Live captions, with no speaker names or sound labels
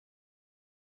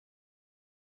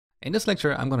In this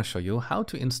lecture, I'm going to show you how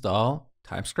to install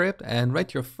TypeScript and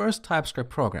write your first TypeScript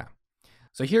program.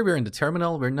 So here we're in the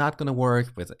terminal. We're not going to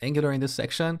work with Angular in this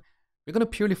section. We're going to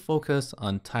purely focus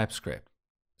on TypeScript.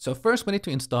 So first we need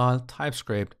to install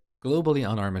TypeScript globally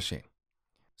on our machine.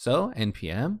 So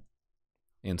npm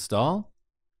install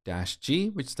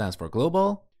 -g, which stands for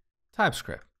global,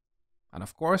 TypeScript. And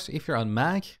of course, if you're on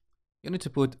Mac, you need to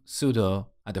put sudo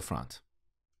at the front.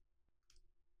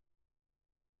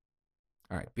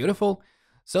 All right, beautiful.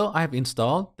 So I've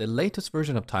installed the latest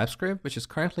version of TypeScript, which is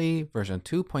currently version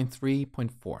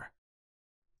 2.3.4.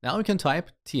 Now we can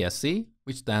type tsc,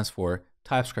 which stands for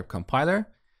TypeScript compiler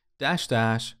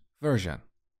 --version.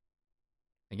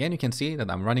 Again, you can see that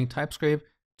I'm running TypeScript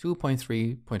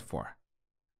 2.3.4.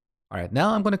 All right,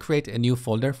 now I'm going to create a new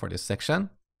folder for this section.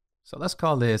 So let's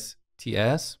call this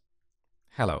ts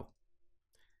hello.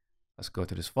 Let's go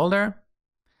to this folder.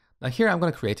 Now here I'm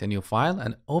going to create a new file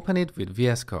and open it with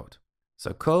VS Code.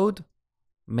 So code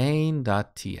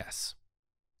main.ts.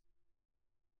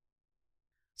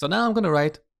 So now I'm going to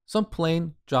write some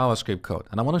plain JavaScript code.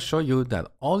 And I want to show you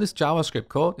that all this JavaScript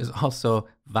code is also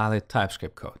valid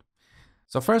TypeScript code.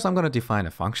 So first I'm going to define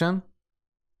a function.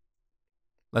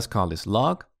 Let's call this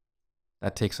log.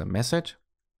 That takes a message.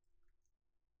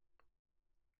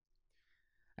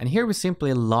 And here we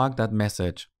simply log that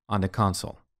message on the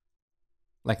console,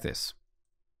 like this.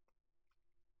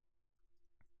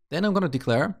 Then I'm going to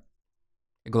declare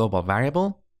a global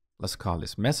variable. Let's call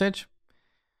this message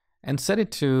and set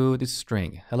it to this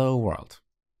string, hello world.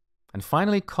 And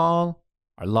finally call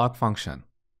our log function,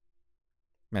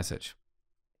 message.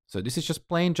 So this is just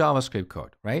plain JavaScript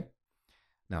code, right?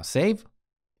 Now save.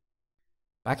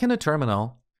 Back in the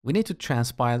terminal, we need to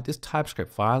transpile this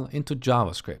TypeScript file into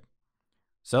JavaScript.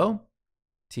 So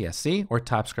tsc, or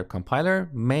TypeScript compiler,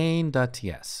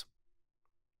 main.ts.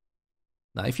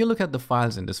 Now, if you look at the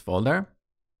files in this folder,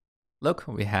 look,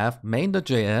 we have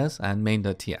main.js and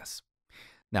main.ts.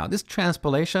 Now, this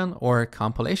transpilation or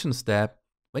compilation step,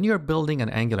 when you're building an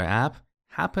Angular app,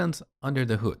 happens under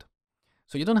the hood.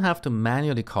 So you don't have to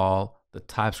manually call the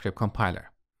TypeScript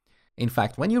compiler. In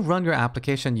fact, when you run your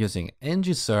application using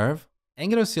ng-serve,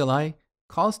 Angular CLI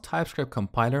calls TypeScript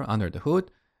compiler under the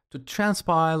hood to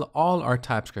transpile all our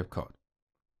TypeScript code.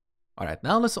 All right,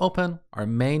 now let's open our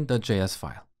main.js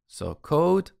file. So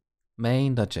code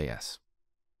main.js.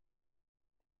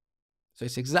 So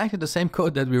it's exactly the same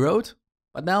code that we wrote,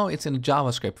 but now it's in a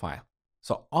JavaScript file.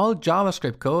 So all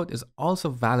JavaScript code is also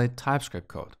valid TypeScript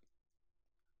code.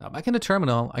 Now back in the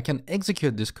terminal, I can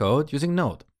execute this code using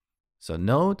Node. So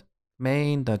node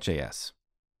main.js.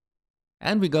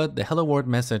 And we got the hello world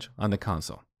message on the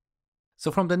console. So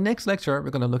from the next lecture,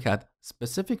 we're going to look at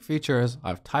specific features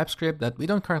of TypeScript that we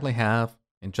don't currently have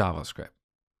in JavaScript.